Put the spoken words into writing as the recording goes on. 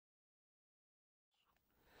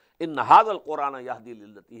Inna hadha al-Qur'ana yahdi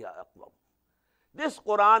lillati hiya aqwam. This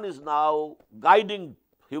Quran is now guiding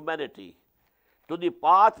humanity to the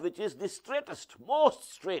path which is the straightest,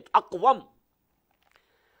 most straight, aqwam.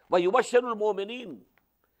 Wa yubashshirul mu'minin,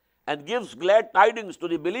 and gives glad tidings to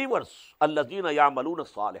the believers, allazina ya'maluna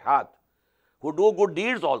as-salihat, who do good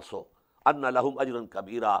deeds also, anna lahum ajran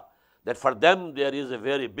kabira, that for them there is a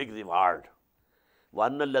very big reward. Wa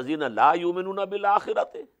anna allazina la yu'minuna bil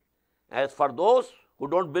akhirati, as for those who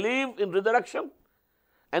don't believe in resurrection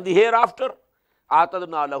and the hereafter,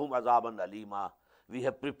 atadna lahum azaban alima, we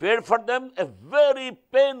have prepared for them a very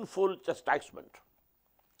painful chastisement.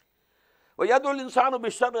 وَيَدْعُ الْإِنسَانُ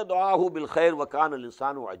بِالشَّرِّ دُعَاهُ بِالْخَيْرِ وَكَانَ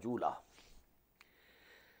الْإِنسَانُ عَجُولًا.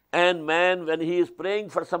 And man, when he is praying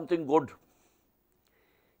for something good,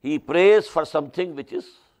 he prays for something which is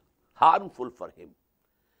harmful for him,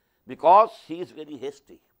 because he is very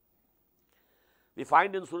hasty. We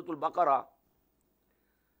find in Surah Al-Baqarah,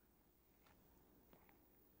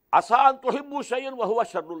 عَسَىٰ أَن تُحِبُّوا شَيْئًا وَهُوَ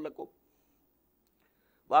شَرٌّ لَكُمْ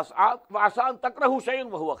وَعَسَىٰ أَن تَكْرَهُوا شَيْئًا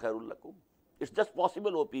وَهُوَ خَيْرٌ لَكُمْ. It's just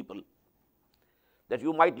possible, O people, that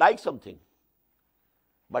you might like something,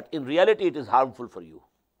 but in reality it is harmful for you.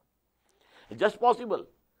 It's just possible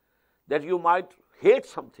that you might hate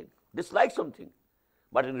something, dislike something,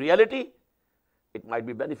 but in reality it might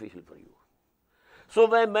be beneficial for you. So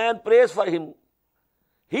when man prays for him,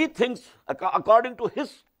 he thinks according to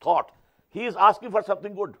his thought, he is asking for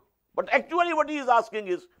something good, but actually what he is asking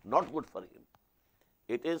is not good for him.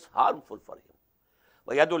 It is harmful for him.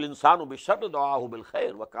 وَيَدُ الْإِنسَانُ بِالشَّرِّ دُعَاهُ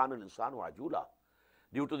بِالْخَيْرِ وَكَانَ الْإِنسَانُ عَجُولًا.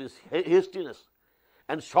 Due to this hastiness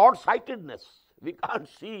and short-sightedness, we can't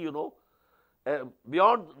see,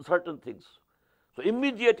 beyond certain things. So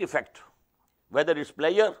immediate effect, whether it's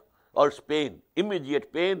pleasure or it's pain,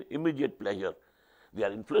 immediate pleasure, we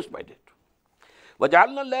are influenced by it.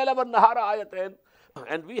 وَجَعَلْنَا اللَّيْلَ وَالنَّهَارَ آيَتَيْنِ,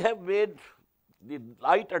 and we have made the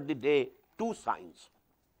light and the day two signs.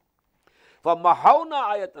 فَمَحَوْنَا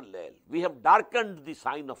آيَةَ اللَّيْلِ, we have darkened the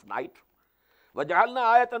sign of night.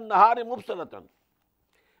 وَجَعَلْنَا آيَةَ النَّهَارِ مُبْصِرَةً,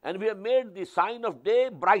 and we have made the sign of day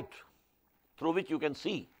bright, through which you can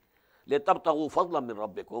see. لِتَبْتَغُوا فَضْلًا مِّن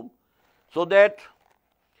رَبِّكُمْ, so that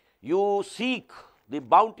you seek the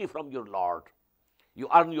bounty from your Lord, you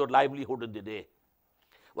earn your livelihood in the day.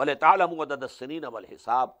 وَلِتَعْلَمُوا عَدَدَ السِّنِينَ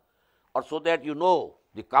وَالْحِسَابِ, or so that you know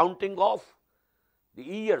the counting of the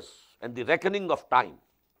years and the reckoning of time.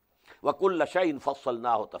 وَكُلَّ شَيْءٍ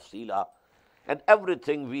فَصَّلْنَاهُ تَفْصِيلًا, and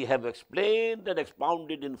everything we have explained and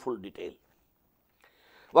expounded in full detail.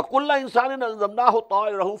 وَكُلَّ إِنسَانٍ أَلْزَمْنَاهُ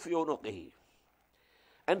طَائِرَهُ فِي عُنُقِهِ,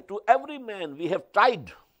 and to every man we have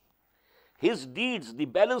tied his deeds, the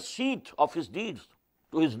balance sheet of his deeds,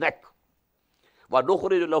 to his neck.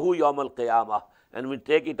 وَنُخْرِجُ لَهُ يَوْمَ الْقِيَامَةِ, and we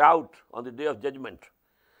take it out on the day of judgment.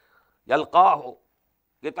 يَلْقَاهُ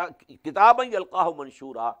كِتَابًا يَلْقَاهُ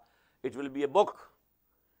مَنْشُورًا, it will be a book,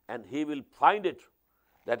 and he will find it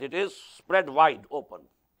that it is spread wide open.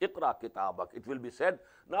 Iqra kitabak, it will be said,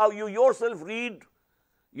 now you yourself read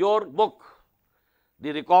your book,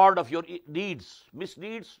 the record of your deeds,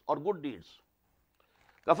 misdeeds or good deeds.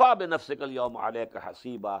 Kafa bi nafsika al-yawma alayka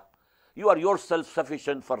hasiba, you are yourself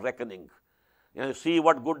sufficient for reckoning. You see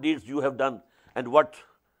what good deeds you have done and what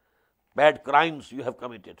bad crimes you have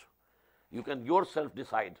committed. You can yourself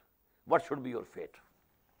decide what should be your fate.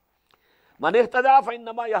 Man ihtada fa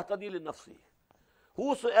innama yahtadi li nafsi,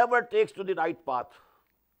 whosoever takes to the right path,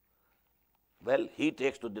 well, he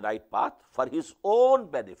takes to the right path for his own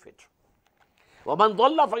benefit. وَمَنْ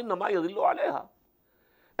ضَلَّ فَإِنَّمَا يَضِلُّ عَلَيْهَا,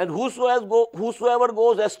 and whosoever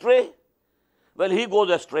goes astray, well, he goes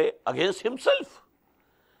astray against himself.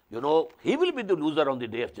 He will be the loser on the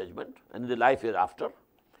day of judgment and in the life hereafter.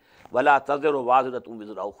 وَلَا تَزِرُ وَازِرَةٌ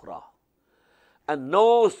وِزْرَ أُخْرَى, and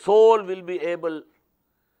no soul will be able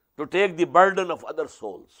to take the burden of other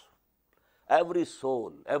souls. Every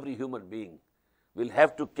soul, every human being will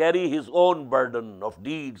have to carry his own burden of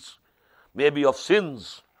deeds, maybe of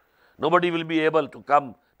sins. Nobody will be able to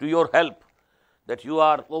come to your help that you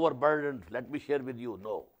are overburdened, let me share with you.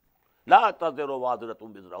 No. لا تزر وازرة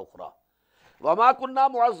وزر أخرى وما كنا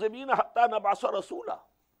معذبين حتى نبعث رسولا,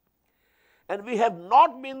 and we have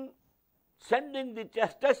not been sending the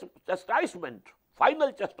chastisement,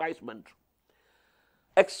 final chastisement,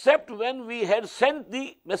 except when we had sent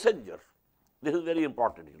the messenger. This is very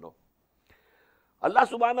important, Allah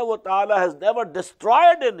subhanahu wa ta'ala has never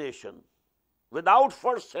destroyed a nation without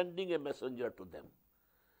first sending a messenger to them,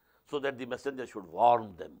 so that the messenger should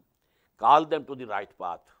warn them, call them to the right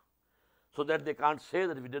path, so that they can't say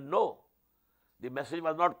that we didn't know. The message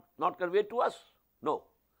was not conveyed to us. No.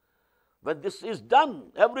 When this is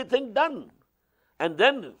done, everything done, and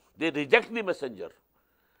then they reject the messenger,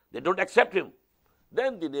 they don't accept him,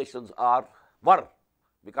 then the nations were.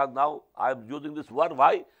 Because now I am using this were.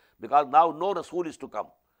 Why? Because now no Rasul is to come,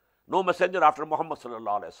 no messenger after Muhammad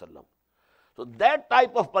sallallahu alaihi wasallam. So that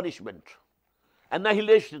type of punishment,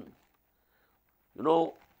 annihilation,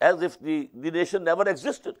 as if the nation never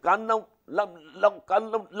existed, lam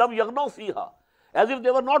yagnaw fiha, as if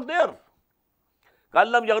they were not there.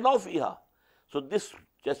 Lam yagnaw fiha. So this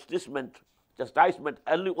chastisement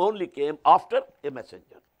only came after a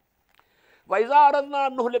messenger. وَإِذَا أَرَدْنَا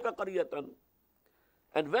أَن نُهْلِكَ قَرْيَةً,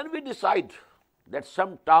 and when we decide that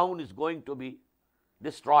some town is going to be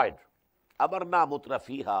destroyed, أَمَرْنَا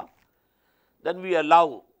مُتْرَفِيهَا, then we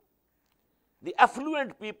allow the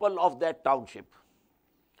affluent people of that township,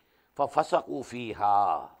 فَفَسَقُوا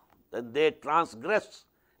فِيهَا, then they transgress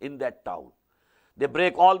in that town. They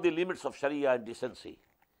break all the limits of Sharia and decency.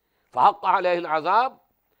 فَحَقَّ عَلَيْهِ الْعَذَابِ,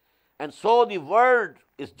 and so the word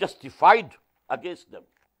is justified against them.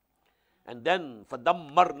 And then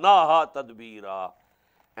فَدَمَّرْنَاهَا تَدْبِيرًا,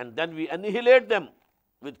 and then we annihilate them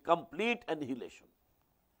with complete annihilation.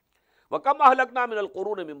 وَكَمْ أَهْلَكْنَا مِنَ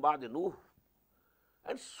الْقُرُونِ مِنْ بَعْدِ نُوحٍ,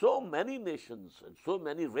 and so many nations and so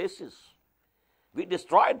many races we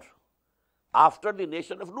destroyed after the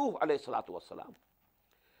nation of Nuh alayhi salatu wassalam.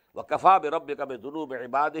 وَكَفَى بِرَبِّكَ بِذُنُوبِ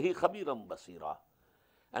عِبَادِهِ خَبِيرًا بَصِيرًا,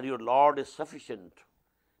 and your Lord is sufficient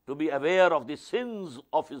to be aware of the sins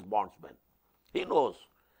of his bondsmen. He knows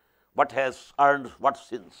what has earned what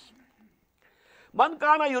sins. Man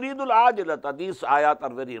kana yuridul ajilata, these ayat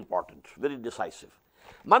are very important, very decisive.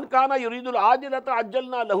 Man kana yuridul ajilata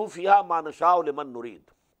ajjalna lahu fiha ma nasha'u liman nurid.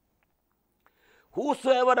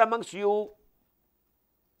 Whosoever amongst you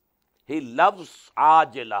he loves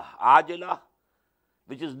ajila,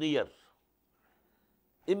 which is near,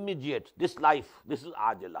 immediate, this life, this is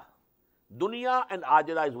ajila. Dunya and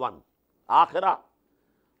ajila is one. Akhirah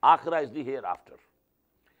is the hereafter.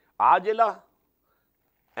 Ajila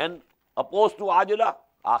and opposed to ajila,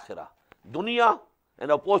 akhirah. Dunya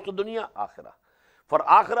and opposed to dunya, akhirah. For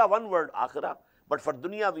akhirah, one word, akhirah, but for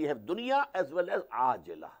dunya we have dunya as well as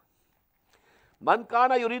ajila. Man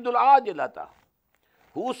kana yuridul ajilata,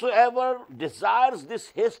 whosoever desires this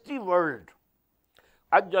hasty world,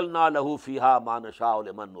 ajjalna lahu fiha ma nasha'u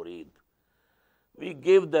liman nurid, we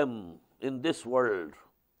give them in this world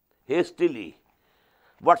hastily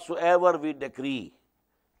whatsoever we decree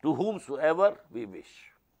to whomsoever we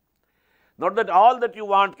wish. Not that all that you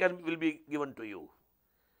want will be given to you,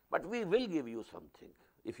 but we will give you something.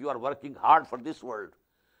 If you are working hard for this world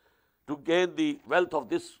to gain the wealth of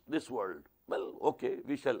this world, well, okay,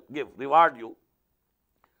 we shall reward you.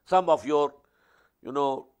 Some of your,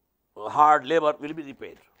 hard labor will be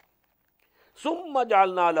repaid. Summa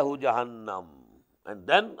ja'alna lahu jahannam, and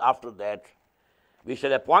then after that we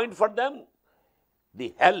shall appoint for them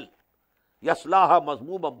the hell, yaslaha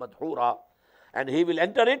mazmuman madhura, and he will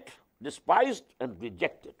enter it despised and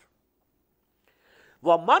rejected.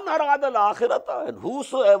 وَمَنْ أَرَادَ الْآخِرَةَ, and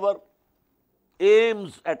whosoever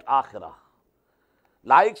aims at akhirah,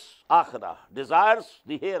 likes akhirah, desires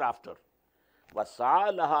the hereafter,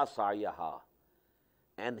 وَسَعَى لَهَا سَعْيَهَا,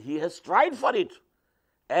 and he has strived for it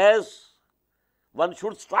as one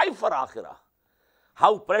should strive for akhirah.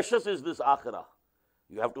 How precious is this akhirah?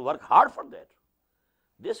 You have to work hard for that.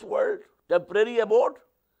 This world, temporary abode,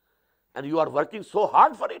 and you are working so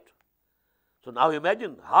hard for it. So now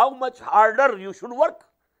imagine how much harder you should work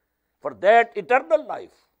for that eternal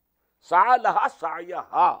life. سَعَى لَهَا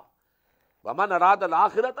سَعْيَهَا وَمَنْ أَرَادَ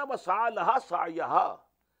الْآخِرَةَ وَسَعَى لَهَا سَعْيَهَا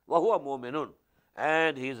وَهُوَ مُؤْمِنٌ,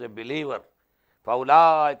 and he is a believer.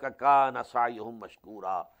 فَأُولَٰئِكَ كَانَ سَعْيُهُمْ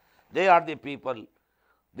مَشْكُورًا, they are the people,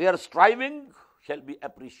 their striving shall be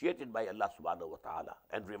appreciated by Allah subhanahu wa ta'ala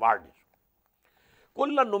and rewarded.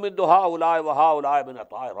 كُلًّا نُمِدُّ هَؤُلَاءِ وَهَؤُلَاءِ مِنْ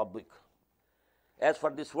عَطَاءِ رَبِّكَ. As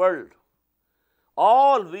for this world,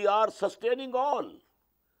 all we are sustaining all.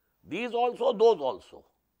 These also, those also.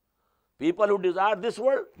 People who desire this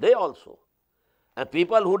world, they also. And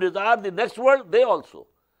people who desire the next world, they also.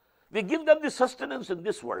 We give them the sustenance in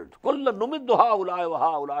this world. كُلًّا نُمِدُّ هَؤُلَاءِ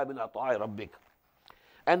وَهَؤُلَاءِ مِنْ عَطَاءِ رَبِّكَ.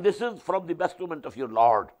 And this is from the bestowment of your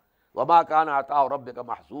Lord. وَمَا كَانَ عَطَاءُ رَبِّكَ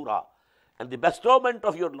مَحْظُورًا. And the bestowment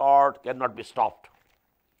of your Lord cannot be stopped.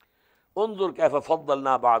 انظر كيف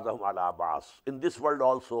فضلنا بعضهم على بعض. In this world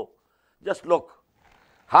also, just look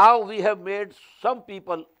how we have made some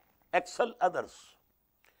people excel others.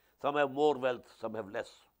 Some have more wealth, some have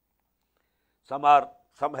less. Some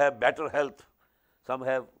have better health, some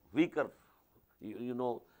have weaker,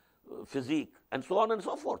 physique, and so on and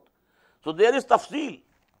so forth. So there is tafseel.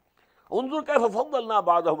 انظر كيف فضلنا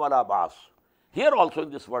بعضهم على بعض. Here also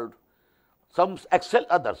in this world, some excel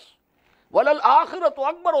others. وَلَلْآخِرَةُ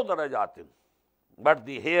أَكْبَرُ دَرَجَاتٍ. But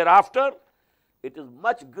the hereafter, it is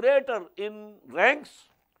much greater in ranks,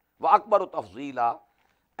 wa akbaru tafzeela,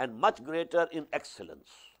 and much greater in excellence.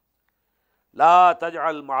 La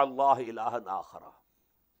taj'al ma'allahi ilahan akhara.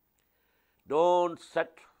 Don't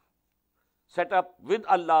set up with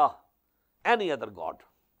Allah any other God.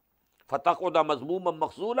 Fataquda mazmuman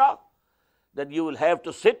makhzula, then you will have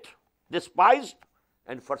to sit despised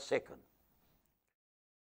and forsaken.